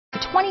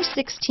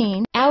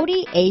2016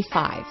 Audi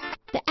A5.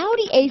 The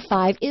Audi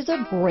A5 is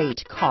a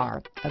great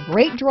car. A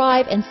great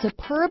drive and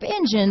superb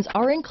engines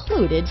are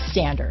included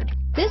standard.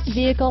 This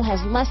vehicle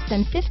has less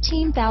than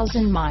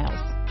 15,000 miles.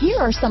 Here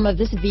are some of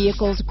this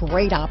vehicle's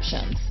great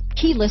options: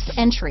 keyless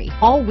entry,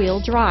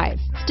 all-wheel drive,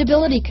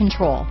 stability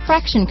control,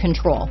 traction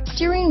control,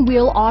 steering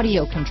wheel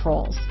audio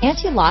controls,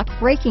 anti-lock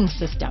braking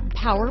system,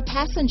 power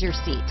passenger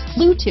seat,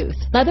 Bluetooth,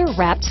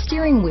 leather-wrapped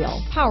steering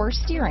wheel, power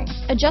steering,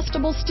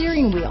 adjustable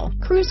steering wheel,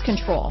 cruise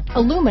control,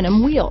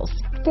 aluminum wheels,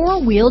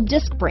 four-wheel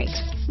disc brakes,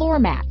 floor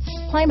mats,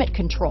 climate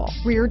control,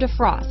 rear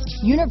defrost,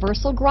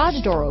 universal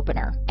garage door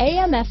opener,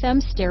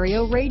 AM/FM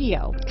stereo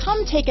radio.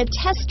 Come take a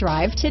test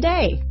drive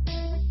today.